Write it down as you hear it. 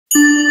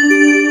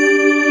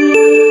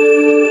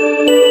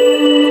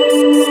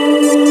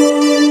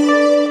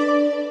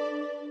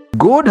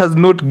God has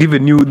not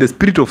given you the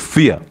spirit of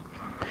fear.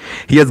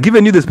 He has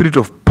given you the spirit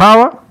of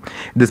power,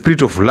 the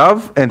spirit of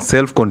love, and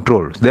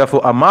self-control.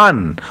 Therefore, a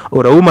man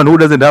or a woman who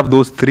doesn't have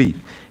those three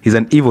is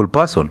an evil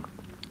person.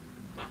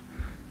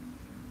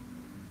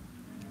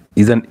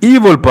 Is an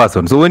evil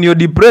person. So when you're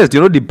depressed,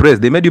 you're not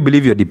depressed. They made you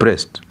believe you're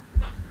depressed.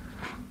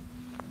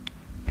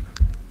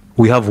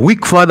 We have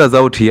weak fathers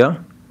out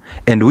here,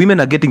 and women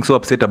are getting so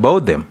upset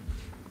about them.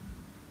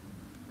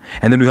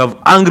 And then we have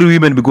angry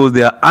women because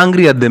they are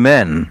angry at the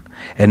men.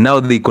 And now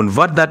they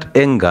convert that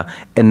anger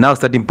and now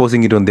start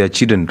imposing it on their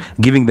children,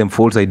 giving them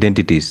false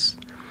identities.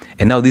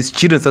 And now these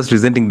children start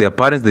resenting their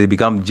parents. They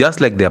become just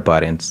like their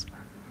parents.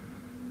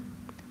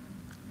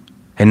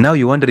 And now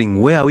you're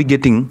wondering, where are we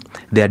getting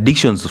the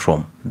addictions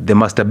from? The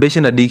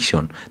masturbation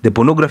addiction, the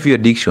pornography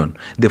addiction,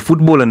 the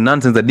football and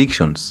nonsense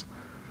addictions,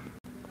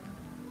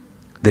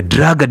 the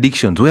drug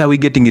addictions. Where are we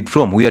getting it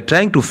from? We are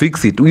trying to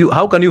fix it.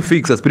 How can you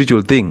fix a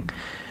spiritual thing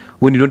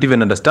when you don't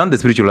even understand the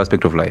spiritual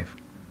aspect of life?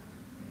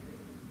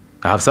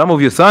 I have some of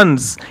your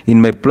sons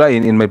in my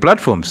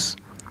platforms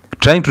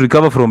trying to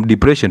recover from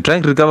depression,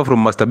 trying to recover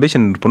from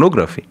masturbation and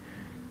pornography.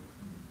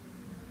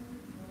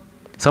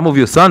 Some of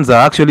your sons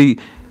are actually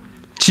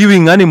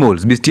chewing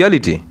animals,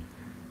 bestiality.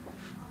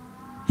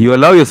 You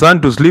allow your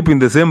son to sleep in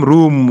the same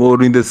room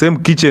or in the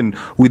same kitchen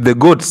with the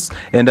goats,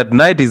 and at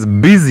night is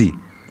busy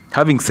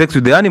having sex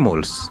with the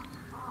animals.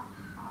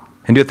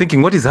 And you're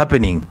thinking, what is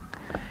happening?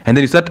 And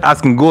then you start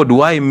asking God,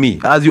 why me?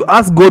 As you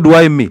ask God,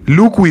 why me?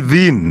 Look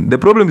within. The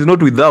problem is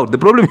not without. The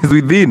problem is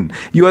within.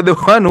 You are the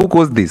one who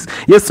caused this.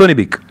 Yes,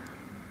 Sonibik.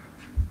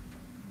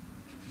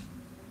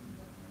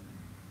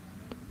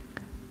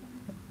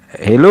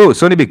 Hello,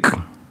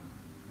 Sonibik.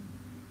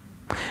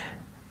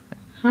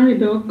 Hi,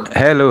 Doc.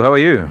 Hello, how are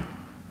you?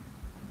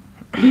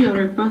 We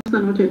are a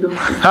pastor, not a doctor.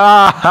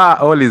 Ha ha,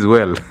 all is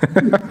well.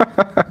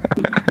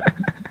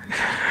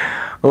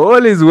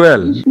 All is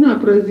well. No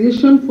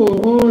appreciation for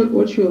all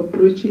what you are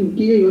preaching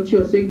here, what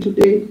you are saying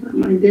today,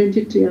 my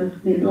identity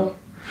and all.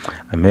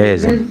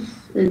 Amazing.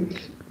 And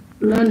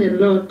learn a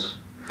lot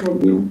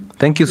from you.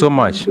 Thank you so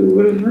much. Thank you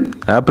very much.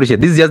 I appreciate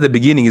it. This is just the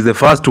beginning, it's the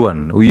first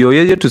one. We are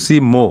here to see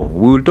more.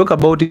 We will talk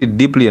about it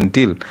deeply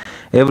until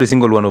every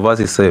single one of us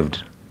is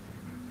saved.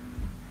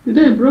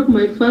 Today I broke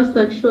my fast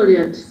actually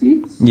at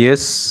 6.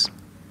 Yes.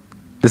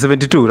 The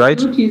 72, right?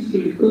 Not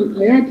easy because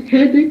I had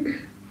headache,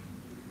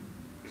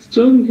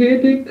 strong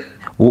headache.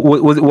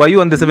 Were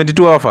you on the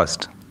 72-hour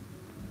fast?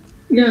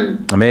 Yeah.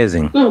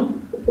 Amazing. No,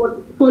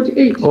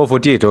 48. Oh,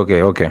 48.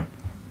 Okay, okay.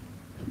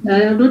 I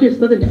have not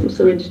started for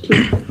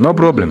 72. No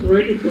problem.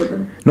 Ready for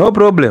that. No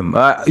problem.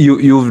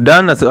 You've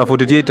done a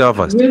 48-hour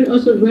fast.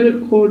 Also very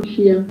cold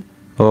here.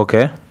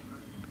 Okay.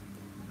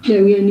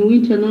 Yeah, we are in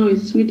winter now.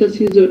 It's winter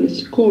season.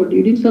 It's cold.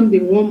 You need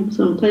something warm.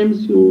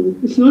 Sometimes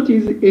it's not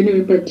easy anyway,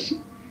 but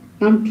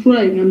I'm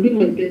trying. I'm doing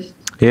my best.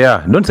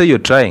 Yeah, don't say you're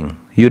trying.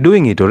 You're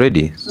doing it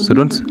already. So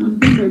don't. I'm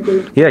doing my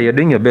best. Yeah, you're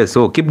doing your best.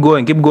 So keep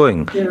going, keep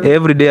going. Yeah.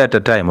 Every day at a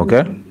time,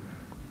 okay?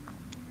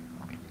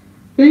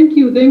 Thank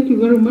you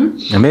very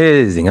much.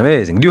 Amazing,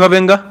 amazing. Do you have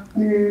anger?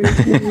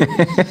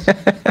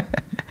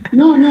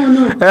 No. No,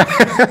 anger,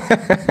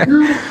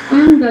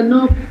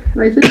 no.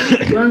 I said not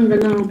to anger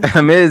now.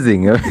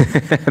 Amazing.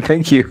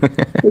 Thank you. I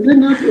said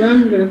not to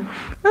anger.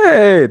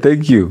 Hey,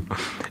 thank you.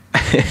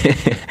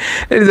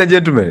 Ladies and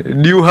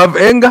gentlemen, do you have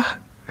anger?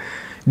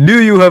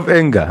 Do you have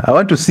anger? I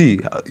want to see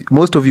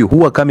most of you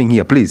who are coming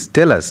here. Please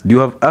tell us, do you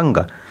have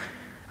anger?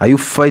 Are you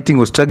fighting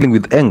or struggling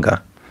with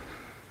anger?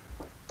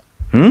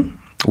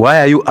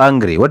 Why are you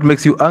angry? What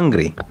makes you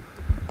angry?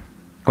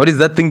 What is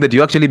that thing that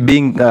you're actually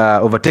being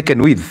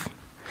overtaken with?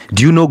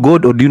 Do you know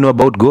God or do you know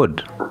about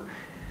God?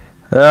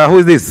 Who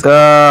is this?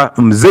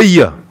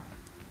 Mzeia.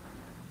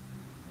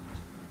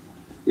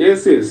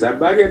 Yes,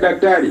 habari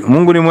daktari.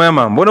 Mungu ni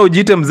mwema. Mbona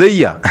ujiite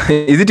Mzeia?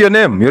 Is it your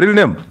name? Your real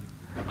name?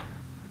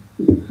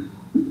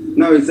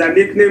 No, it's a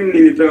nickname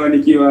nilipewa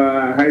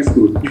nikiwa high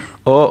school.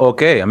 Oh,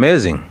 okay.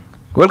 Amazing.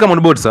 Welcome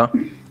on board, sir.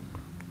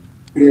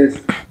 Yes.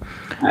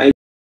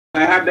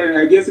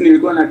 I guess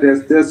nilikuwa na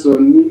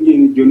testosterone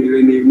nyingi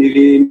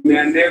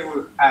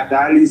nilimeandevu at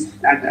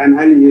an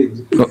early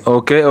age.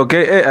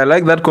 Okay. Hey, I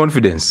like that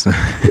confidence.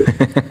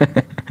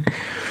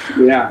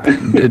 Yeah.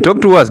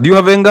 Talk to us. Do you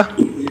have anger?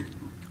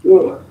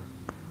 So,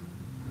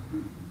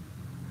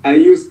 I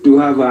used to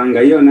have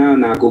anger. Hiyo nayo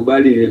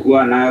nakubali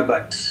nilikuwa nayo,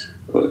 but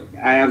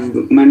I have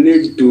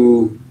managed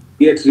to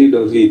get rid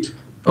of it.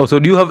 Oh, so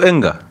do you have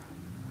anger?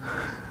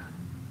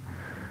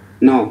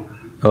 No.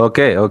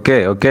 Okay.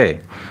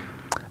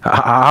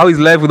 How is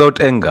life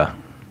without anger?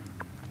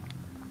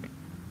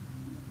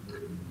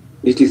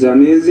 It is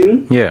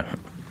amazing. Yeah.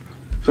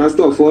 First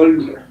of all,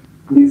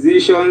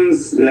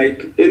 decisions,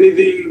 like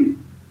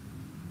anything,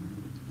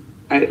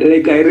 I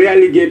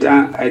rarely get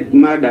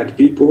mad at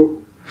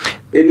people.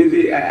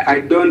 Anything,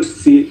 I don't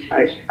see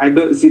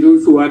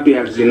those who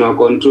appear to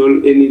control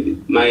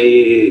my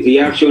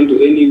reaction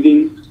to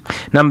anything.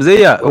 Now,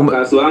 Mzeia,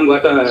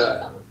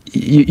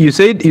 you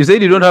said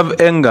you don't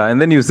have anger, and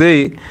then you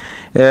say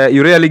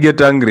you rarely get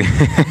angry.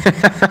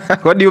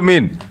 What do you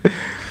mean?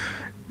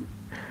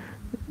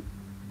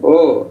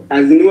 Oh,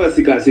 azinua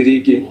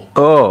sikasiriki.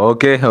 Oh,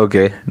 okay.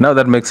 Now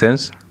that makes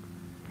sense.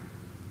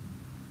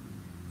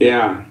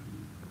 Yeah.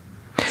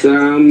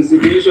 Some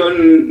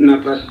situation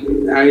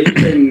I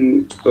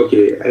can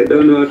okay, I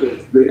don't know how to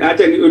explain.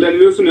 Acha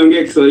utaniruhusu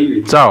niongee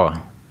Kiswahili. Sawa.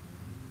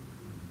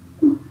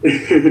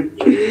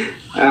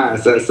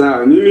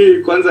 Sasa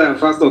mimi kwanza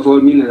first of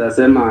all mimi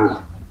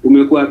nasema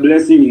umekuwa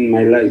blessing in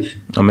my life.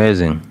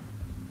 Amazing.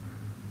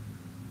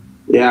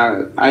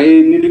 Yeah,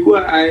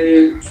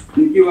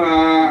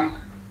 nikiwa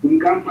in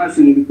campus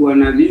nilikuwa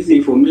na this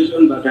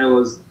information but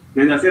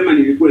nasema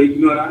nilikuwa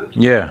ignorant.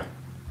 Yeah.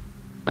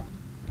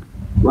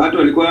 Watu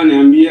walikuwa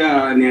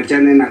wananiambia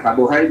niachane na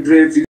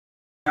carbohydrates,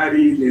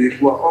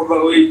 nilikuwa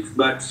overweight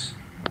but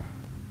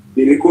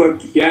nilikuwa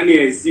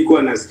yani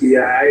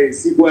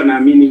sikuwa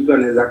naamini mtu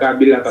anaweza kaa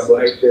bila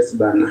carbohydrates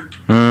bana.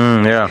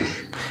 Yeah.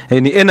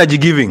 Any energy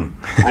giving.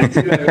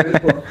 Until I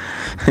went for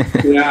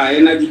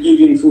energy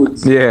giving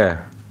foods. Yeah.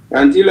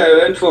 Until I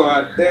went for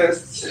a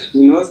test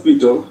in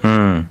hospital.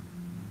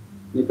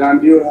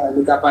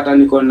 Nikapata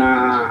niko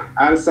na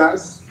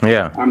ulcers.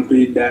 Yeah. I'm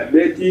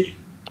pre-diabetic.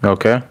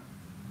 Okay.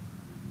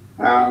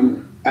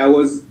 I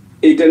was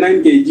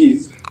 89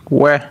 kgs.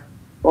 Where?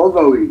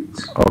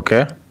 Overweight.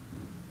 Okay.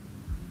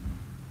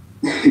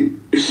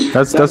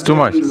 That's too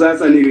much.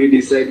 Sasa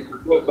decide to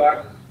go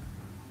back.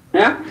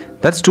 Yeah?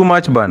 That's too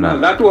much, bana. No,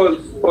 that was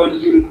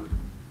until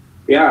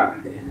yeah.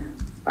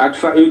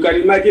 You can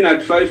imagine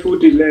at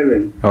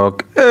 5'11".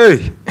 Okay.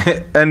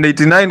 Hey. And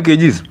 89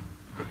 kgs.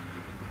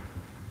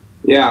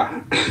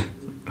 Yeah.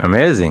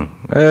 Amazing.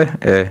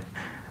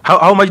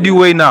 How much do you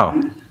weigh now?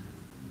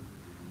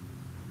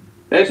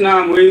 Right now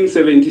I'm weighing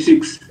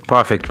 76.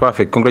 Perfect.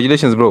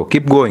 Congratulations, bro.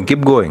 Keep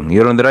going.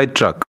 You're on the right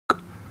track.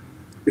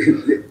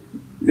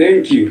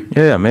 Thank you.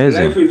 Yeah,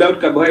 amazing. Life without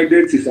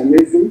carbohydrates is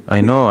amazing.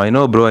 I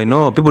know, bro. I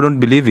know. People don't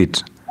believe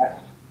it.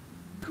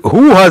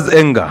 Who has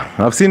anger?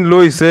 I've seen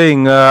Lois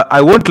saying,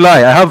 I won't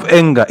lie, I have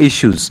anger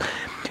issues.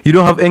 You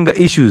don't have anger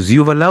issues.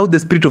 You've allowed the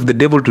spirit of the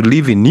devil to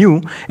live in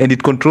you and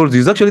it controls you.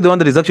 He's actually the one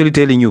that is actually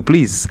telling you,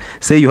 please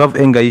say you have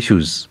anger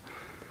issues.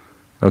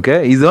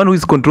 Okay? He's the one who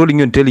is controlling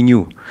you and telling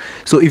you.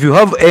 So if you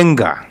have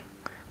anger,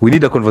 we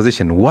need a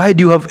conversation. Why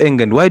do you have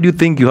anger and why do you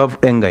think you have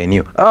anger in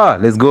you?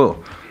 Let's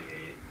go.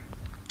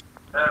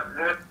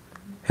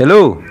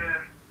 Hello.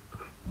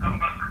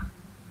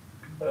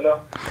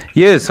 Hello.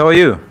 Yes, how are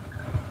you?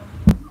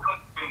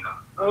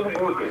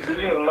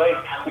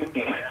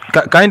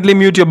 Kindly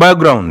mute your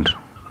background.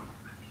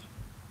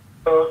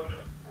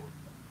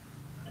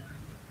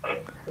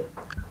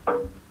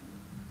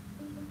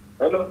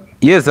 Hello.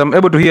 Yes, I'm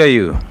able to hear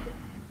you.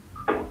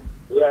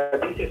 Yeah,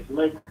 this is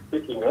Mike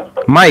speaking. Huh?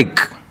 Mike.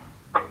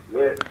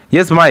 Yes.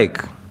 Yes,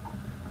 Mike.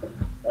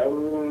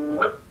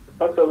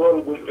 First of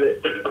all,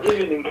 good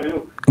evening to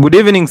you. Good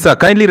evening, sir.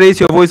 Kindly raise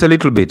your voice a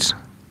little bit.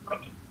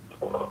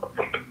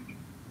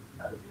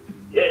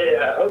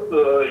 Yeah.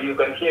 Also, you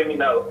can hear me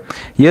now.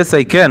 Yes,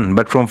 I can,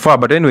 but from far.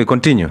 But anyway,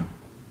 continue.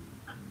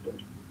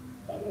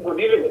 Good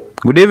evening.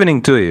 Good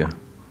evening to you.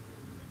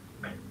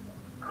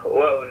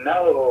 Well,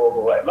 now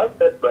I must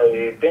start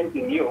by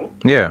thanking you.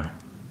 Yeah.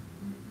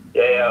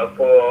 Yeah,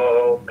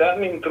 for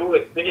coming through,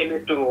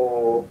 especially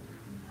to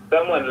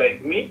someone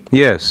like me.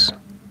 Yes.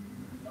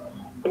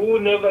 Who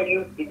never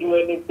used to do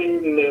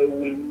anything,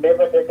 will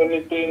never take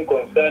anything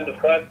concerned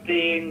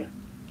fasting.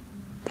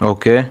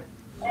 Okay.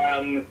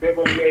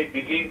 Secondly, I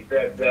believe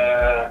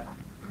that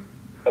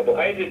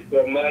carbohydrates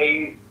were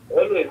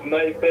always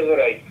my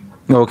favorite.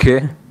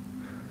 Okay.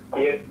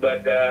 Yes,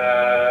 but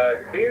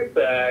since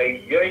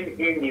I joined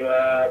in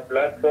your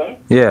platform,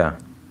 Yeah.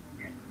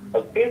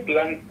 I've since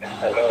learned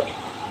a lot.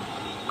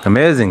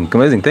 Amazing.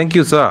 Thank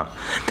you, sir.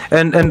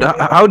 And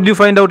how did you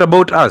find out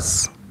about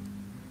us?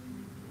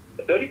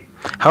 Sorry?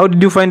 How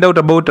did you find out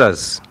about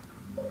us?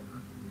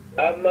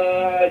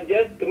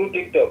 Just through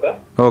TikTok. Huh?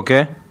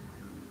 Okay.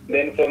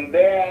 Then from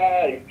there,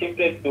 I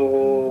shifted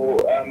to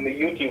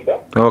YouTube.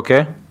 Huh?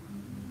 Okay.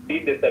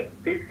 Did the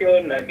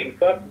subscription, and in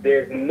fact,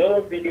 there's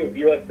no video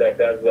viewers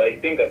that I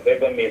think I've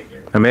ever made.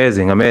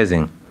 Amazing.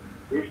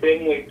 The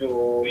same way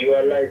to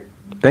your life.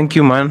 Thank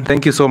you, man.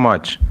 Thank you so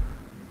much.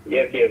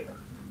 Yes.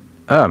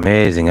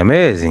 Amazing.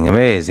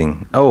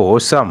 Oh,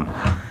 awesome.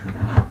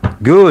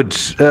 Good.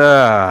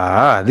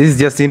 This is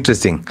just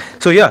interesting.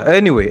 So yeah,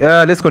 anyway,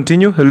 let's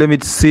continue. Let me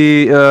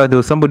see. There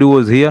was somebody who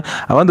was here.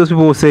 I want those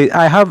people who say,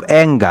 I have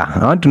anger.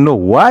 I want to know,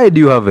 why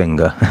do you have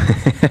anger?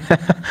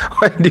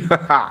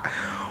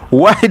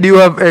 Why do you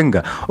have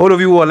anger? All of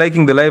you who are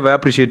liking the live, I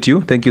appreciate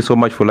you. Thank you so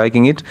much for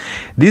liking it.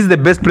 This is the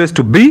best place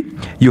to be.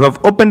 You have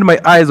opened my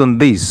eyes on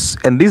this.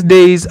 And these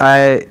days,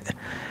 I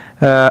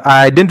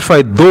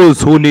identify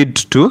those who need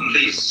to.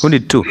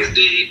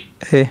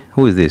 Hey,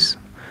 who is this?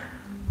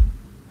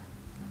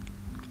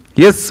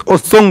 Yes,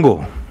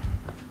 Osongo.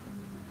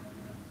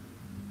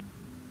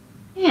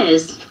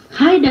 Yes.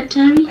 Hi,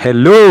 Daktari.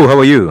 Hello, how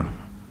are you?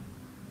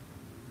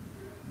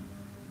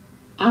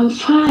 I'm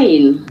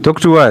fine. Talk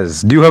to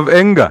us. Do you have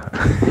anger?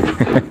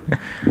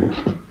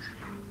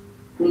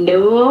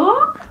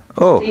 No.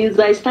 Oh. Since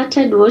I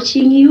started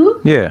watching you,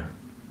 Yeah.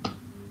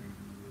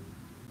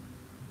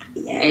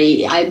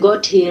 I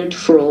got healed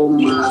from,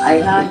 I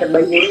had,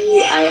 by the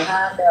way, I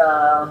had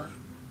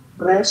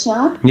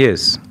pressure.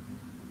 Yes.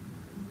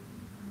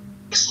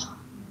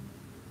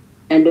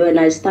 And when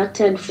I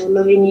started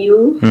following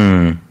you,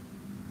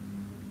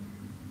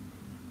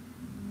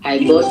 I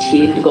got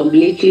healed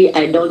completely.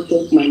 I don't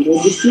take my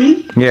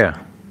medicine. Yeah.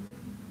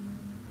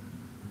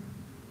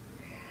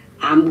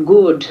 I'm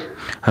good.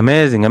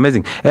 Amazing,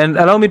 amazing. And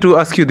allow me to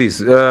ask you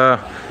this.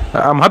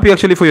 I'm happy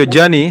actually for your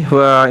journey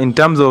in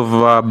terms of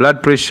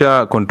blood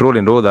pressure control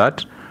and all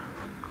that.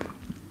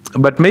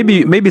 But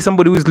maybe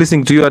somebody who is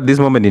listening to you at this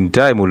moment in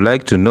time would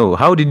like to know,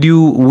 how did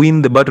you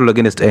win the battle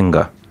against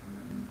anger?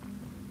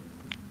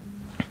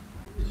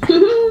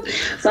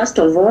 First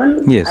of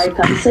all, Yes. I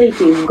can say it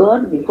is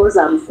God because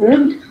I'm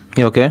saved.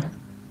 Okay.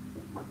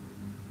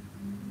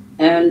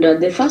 And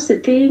the first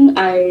thing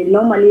I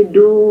normally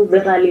do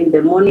very early in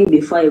the morning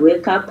before I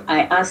wake up,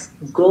 I ask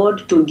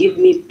God to give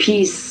me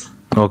peace.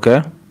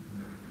 Okay.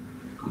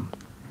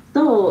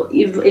 So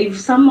if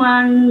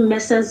someone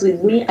messes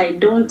with me, I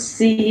don't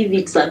see if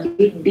it's a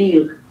big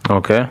deal.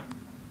 Okay.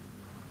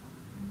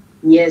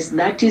 Yes,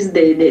 that is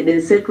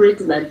the secret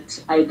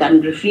that I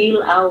can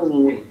feel how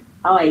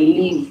I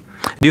live.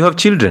 Do you have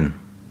children?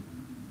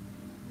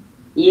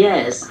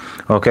 Yes.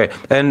 Okay.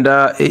 And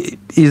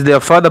is their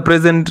father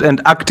present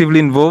and actively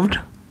involved?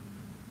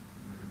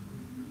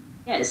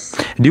 Yes.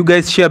 Do you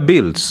guys share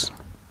bills?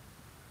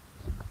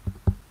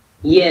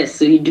 Yes,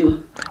 we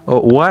do. Oh,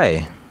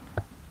 why?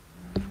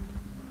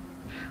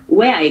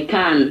 Where I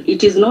can.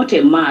 It is not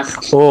a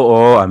must.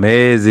 Oh,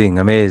 amazing,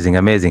 amazing,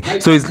 amazing. I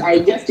So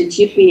just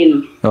chip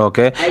in.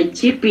 okay. I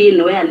chip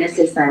in where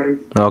necessary.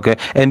 Okay.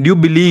 And you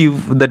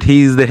believe that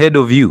he is the head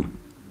of you?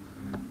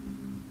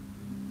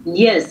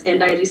 Yes,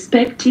 and I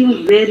respect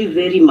him very,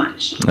 very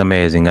much.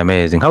 Amazing,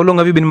 amazing. How long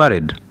have you been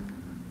married?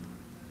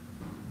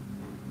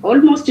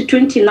 Almost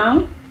 20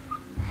 now.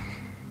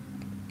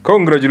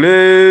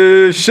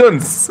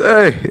 Congratulations!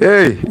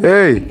 Hey!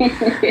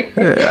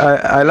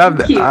 I love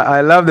Thank you. I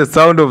love the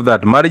sound of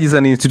that. Marriage is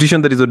an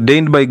institution that is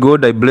ordained by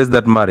God. I bless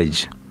that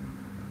marriage.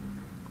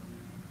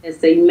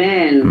 Yes,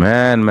 amen.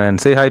 Man,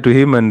 say hi to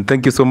him and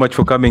thank you so much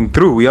for coming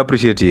through. We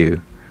appreciate you.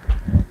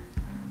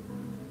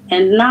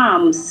 And now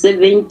I'm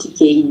 70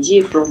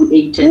 kg from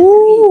 83.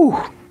 Ooh.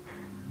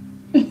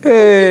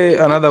 Hey,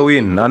 another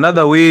win.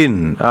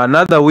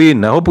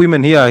 I hope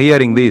women here are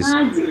hearing this.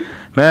 Imagine.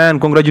 Man,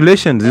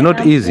 congratulations. It's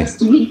not easy.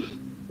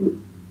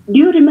 Do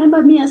you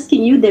remember me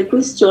asking you the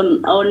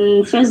question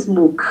on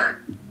Facebook?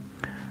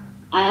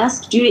 I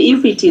asked you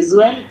if it is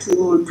well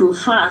to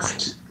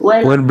fast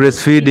When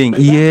breastfeeding.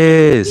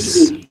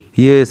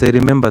 Yes, I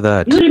remember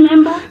that. Do you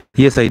remember?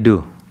 Yes, I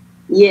do.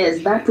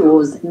 Yes, that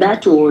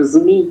was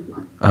me.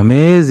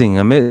 Amazing.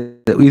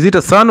 Is it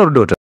a son or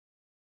daughter?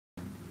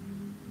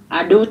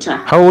 A daughter.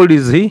 How old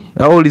is he?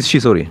 How old is she?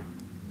 Sorry.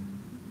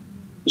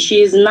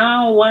 She is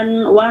now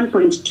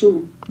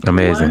 1.2.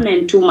 Amazing. 1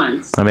 and 2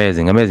 months.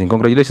 Amazing.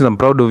 Congratulations. I'm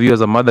proud of you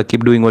as a mother.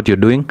 Keep doing what you're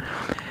doing.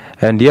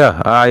 And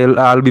yeah,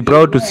 I'll be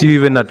proud to see you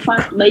even at.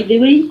 By the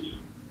way,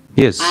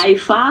 Yes. I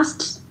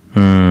fast.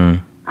 Hmm.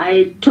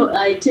 I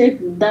take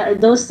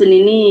those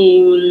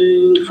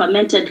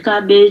fermented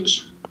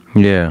cabbage.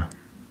 Yeah.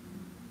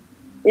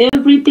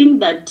 Everything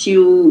that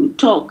you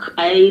talk,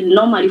 I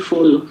normally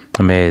follow.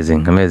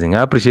 Amazing.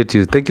 I appreciate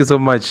you. Thank you so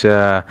much.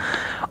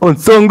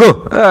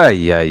 Onsongo.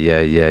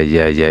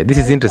 Yeah. This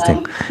is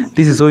interesting.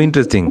 This is so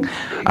interesting.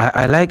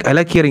 I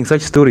like hearing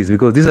such stories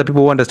because these are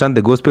people who understand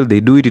the gospel. They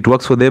do it. It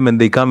works for them, and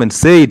they come and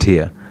say it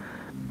here.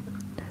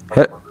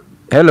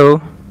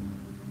 Hello.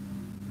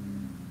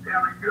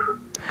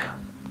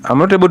 I'm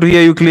not able to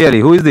hear you clearly.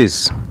 Who is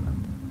this?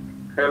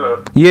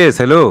 Hello. Yes.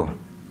 Hello.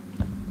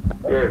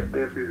 Yes,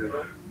 this is.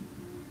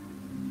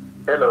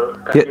 Hello.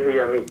 Can you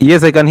hear me?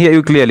 Yes, I can hear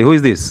you clearly. Who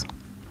is this?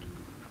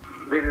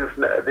 This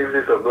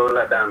is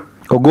Ogola Dan.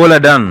 Ogola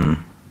Dan.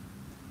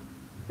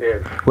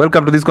 Yes.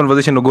 Welcome to this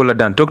conversation, Ogola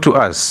Dan. Talk to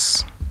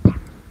us.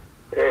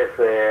 Yes.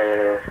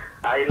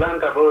 I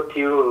learned about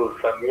you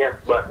some years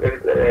back.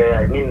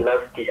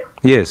 Last year,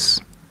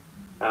 Yes.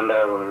 and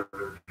I've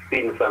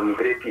seen some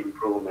great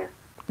improvement.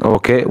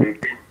 Okay.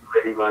 Thank you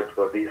very much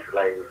for this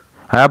live.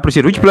 I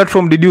appreciate. Which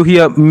platform did you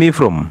hear me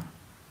from?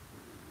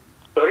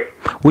 Sorry?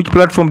 Which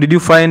platform did you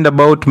find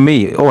about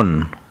me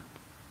on?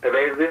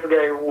 There is this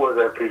guy who was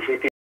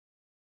appreciated,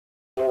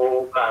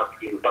 who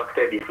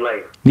impacted his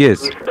life.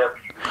 Yes. With that.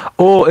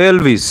 Oh,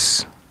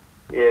 Elvis.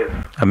 Yes.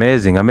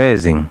 Amazing.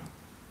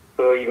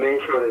 So he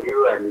mentioned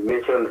you and he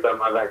mentioned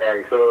some other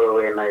guy. So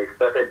when I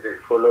started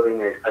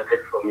following, I started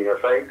from your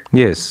side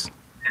Yes.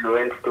 and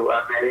went to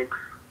America.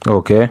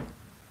 Okay.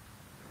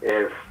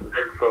 Yes.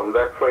 Then from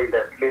that point,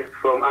 at least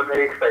from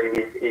America,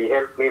 he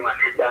helped me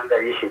manage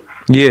anger issues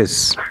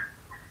Yes.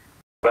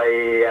 by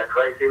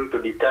advising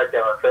to detach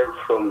ourselves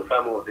from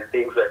some of the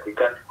things that we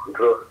can't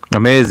control.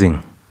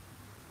 Amazing.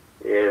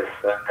 Yes,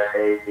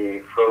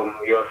 and from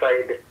your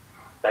side,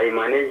 I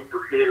managed to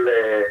feel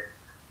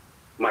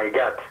my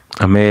gut.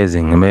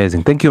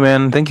 Amazing. Thank you,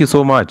 man. Thank you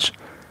so much.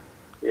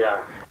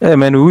 Yeah. Hey,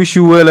 man, we wish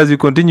you well as you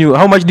continue.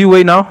 How much do you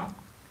weigh now?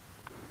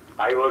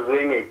 I was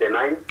weighing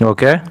 89.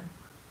 Okay.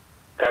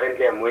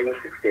 Currently, I'm weighing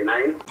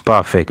 69.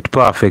 Perfect,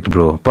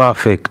 bro.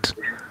 Perfect.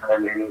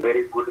 And in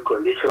very good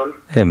condition.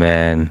 Hey,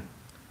 man.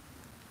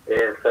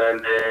 Yes,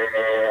 and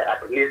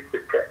at least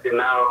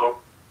now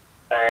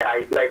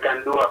I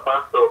can do a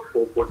fast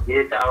of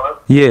 48 hours.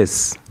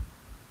 Yes.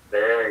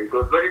 It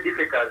was very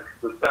difficult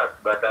to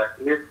start, but at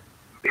least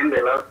in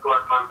the last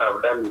 1 month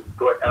I've done it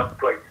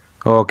twice.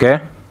 Okay.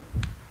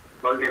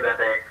 Only that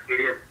I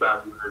experienced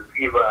some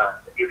fever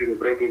during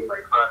breaking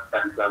my fast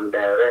and some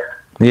diarrhea.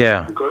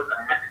 Yeah. Because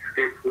I had to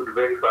take food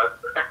very fast.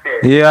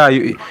 Yeah,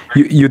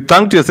 you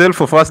thanked yourself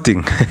for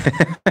fasting. Yes.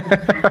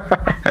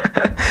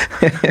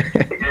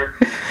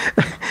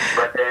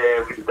 But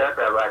with that,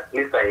 at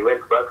least I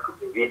went back to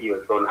the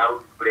videos on how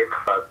to break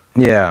fast.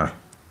 Yeah.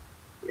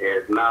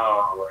 Yes, now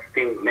I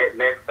think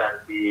next I'll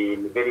be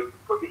in a very good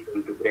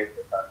position to break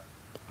the fast.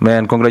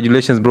 Man,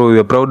 congratulations, bro. We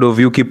are proud of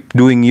you. Keep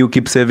doing you.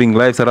 Keep saving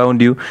lives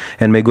around you.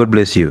 And may God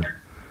bless you.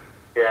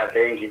 Yeah,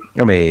 thank you.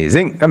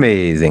 Amazing.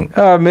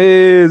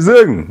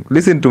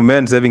 Listen to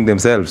men saving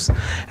themselves.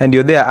 And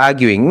you're there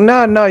arguing.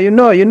 No, you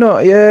know.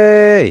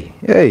 Yay.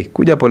 Hey,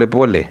 kuja pole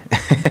pole.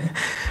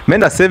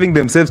 Men are saving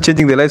themselves,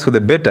 changing their lives for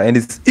the better. And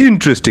it's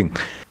interesting.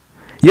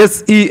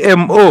 Yes,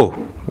 EMO.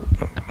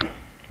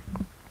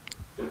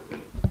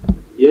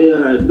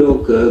 Yeah,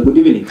 Doc. Good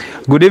evening.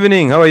 Good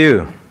evening. How are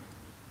you?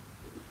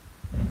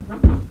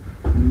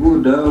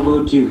 Good. How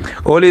about you?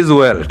 All is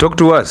well. Talk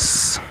to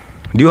us.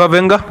 Do you have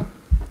anger?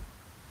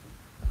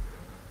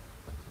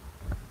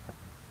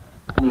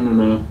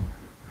 No.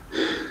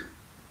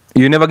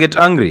 You never get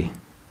angry?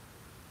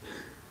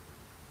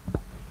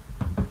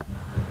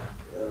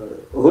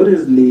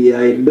 Honestly,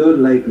 I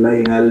don't like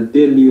lying. I'll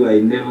tell you,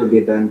 I never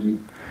get angry.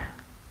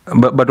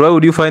 But why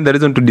would you find the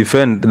reason to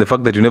defend the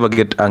fact that you never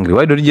get angry?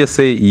 Why don't you just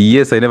say,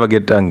 yes, I never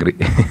get angry?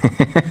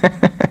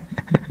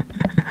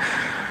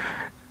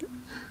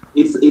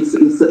 You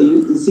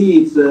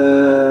see, it's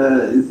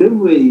same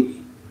way,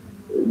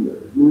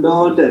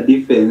 not a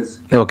defense.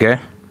 Okay.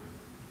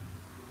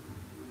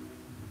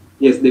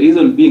 Yes, the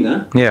reason being,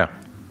 Yeah.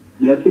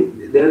 there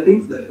are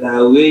things that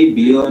are way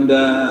beyond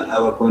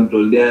our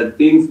control. There are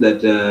things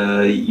that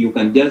you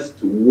can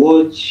just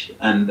watch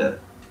and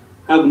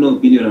have no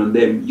opinion on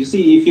them. You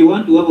see, if you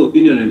want to have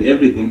opinion on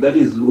everything, that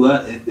is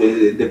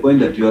the point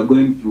that you are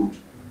going to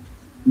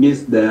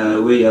miss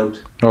the way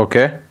out.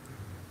 Okay.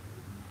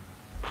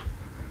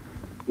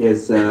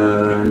 Yes,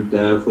 and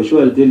for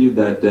sure I'll tell you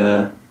that,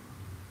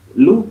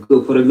 look,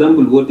 for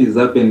example, what is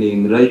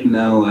happening right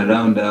now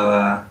around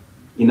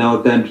in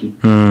our country.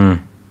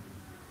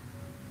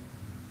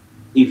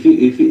 If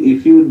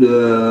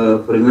you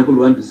for example,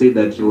 want to say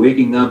that you're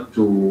waking up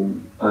to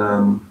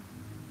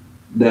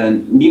the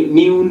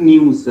new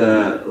news,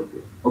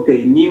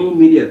 new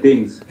media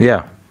things,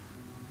 Yeah.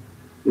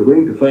 you're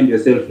going to find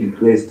yourself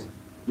impressed.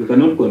 You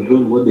cannot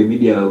control what the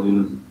media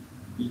will,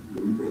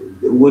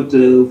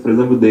 for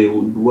example, they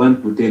would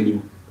want to tell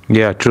you.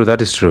 Yeah, true.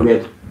 That is true.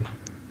 Yet,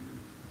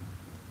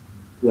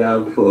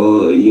 yeah,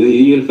 for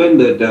you'll find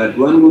that at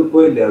one good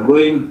point they are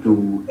going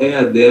to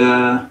air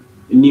their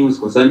news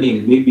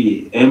concerning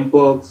maybe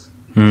Mpox.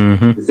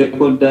 The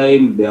second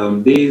time they are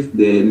on this,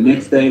 the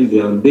next time they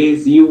are on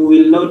this. You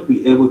will not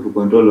be able to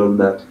control all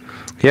that.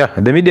 Yeah,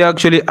 the media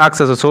actually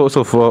acts as a source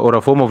of or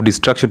a form of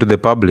distraction to the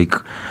public,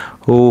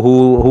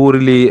 who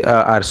really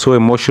are so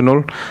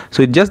emotional.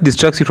 So it just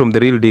distracts you from the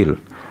real deal,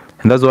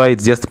 and that's why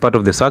it's just part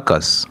of the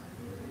circus.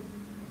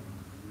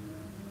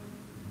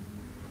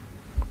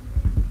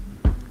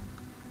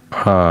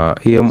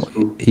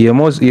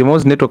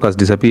 EMO's network has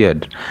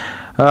disappeared.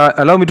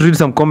 Allow me to read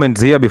some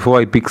comments here before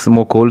I pick some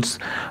more calls.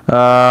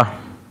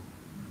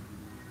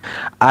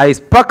 I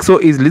spark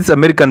so easily. This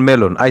American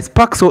Melon. I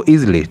spark so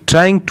easily.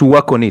 Trying to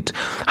work on it.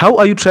 How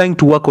are you trying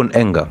to work on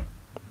anger?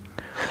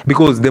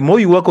 Because the more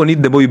you work on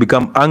it, the more you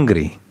become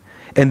angry.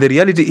 And the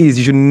reality is,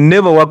 you should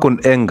never work on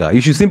anger.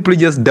 You should simply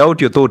just doubt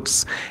your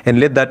thoughts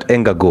and let that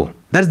anger go.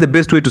 That's the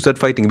best way to start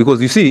fighting.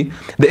 Because you see,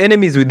 the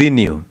enemy is within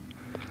you.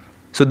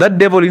 So that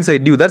devil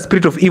inside you, that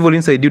spirit of evil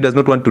inside you does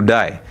not want to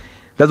die.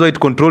 That's why it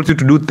controls you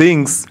to do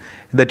things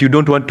that you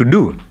don't want to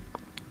do.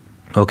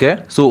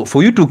 Okay? So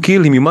for you to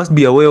kill him, you must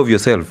be aware of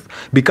yourself.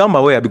 Become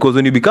aware, because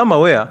when you become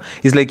aware,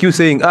 it's like you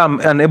saying, I'm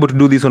unable to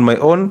do this on my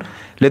own.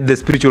 Let the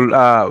spiritual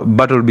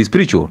battle be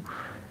spiritual.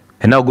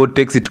 And now God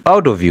takes it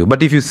out of you.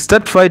 But if you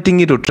start fighting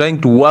it or trying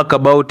to work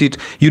about it,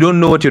 you don't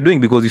know what you're doing,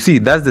 because you see,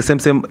 that's the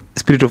same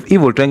spirit of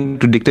evil trying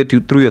to dictate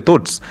you through your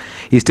thoughts.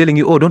 He's telling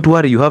you, oh, don't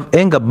worry, you have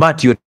anger,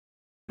 but you're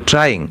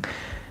trying.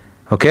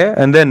 Okay?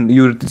 And then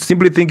you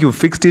simply think you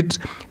fixed it.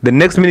 The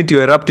next minute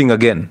you're erupting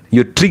again.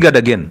 You're triggered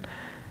again.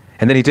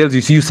 And then he tells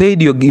you, so you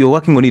said you're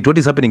working on it. What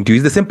is happening to you?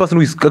 He's the same person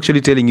who is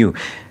actually telling you,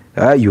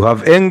 you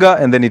have anger.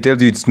 And then he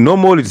tells you it's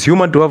normal, it's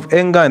human to have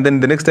anger. And then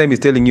the next time he's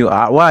telling you,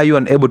 why are you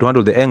unable to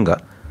handle the anger?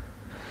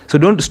 So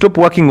don't stop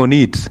working on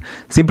it.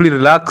 Simply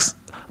relax.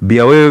 Be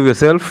aware of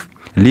yourself.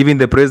 Live in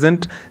the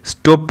present.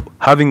 Stop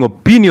having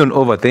opinion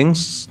over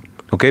things.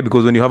 Okay?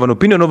 Because when you have an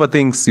opinion over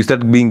things, you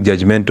start being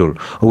judgmental.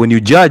 Or when you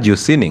judge, you're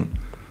sinning.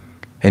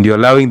 and you're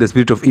allowing the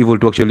spirit of evil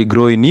to actually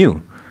grow in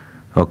you.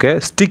 Okay,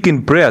 stick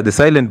in prayer, the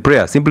silent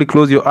prayer. Simply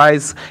close your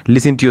eyes,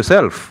 listen to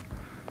yourself.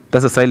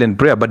 That's a silent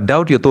prayer. But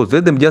doubt your thoughts.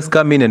 Let them just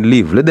come in and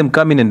leave. Let them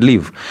come in and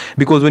leave.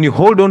 Because when you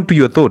hold on to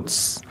your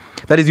thoughts,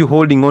 that is you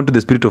holding on to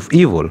the spirit of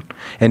evil,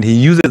 and he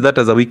uses that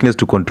as a weakness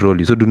to control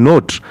you. So do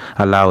not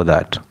allow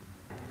that.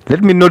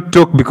 Let me not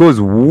talk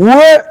because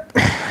what?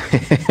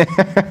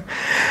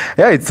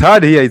 Yeah, it's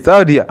hard here. It's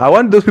hard here. I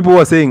want those people who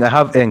are saying I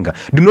have anger.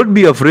 Do not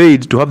be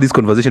afraid to have this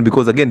conversation,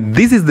 because again,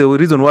 this is the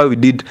reason why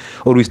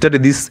we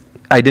started this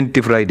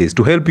Identity Fridays,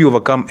 to help you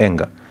overcome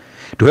anger,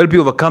 to help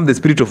you overcome the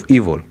spirit of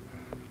evil.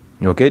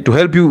 Okay, to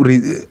help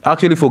you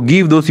actually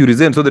forgive those you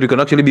resent, so that you can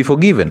actually be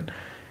forgiven.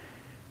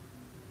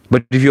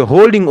 But if you're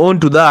holding on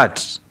to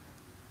that,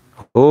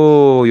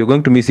 oh, you're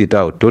going to miss it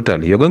out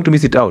totally. You're going to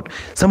miss it out.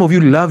 Some of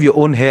you love your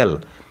own hell,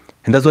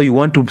 and that's why you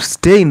want to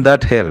stay in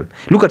that hell.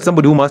 Look at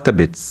somebody who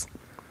masturbates.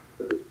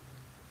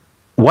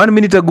 1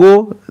 minute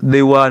ago,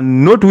 they were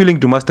not willing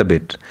to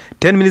masturbate.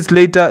 10 minutes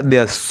later, they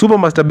are super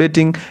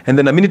masturbating. And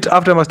then a minute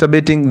after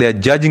masturbating, they are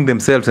judging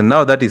themselves. And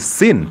now that is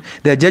sin.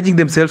 They are judging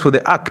themselves for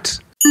the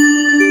act.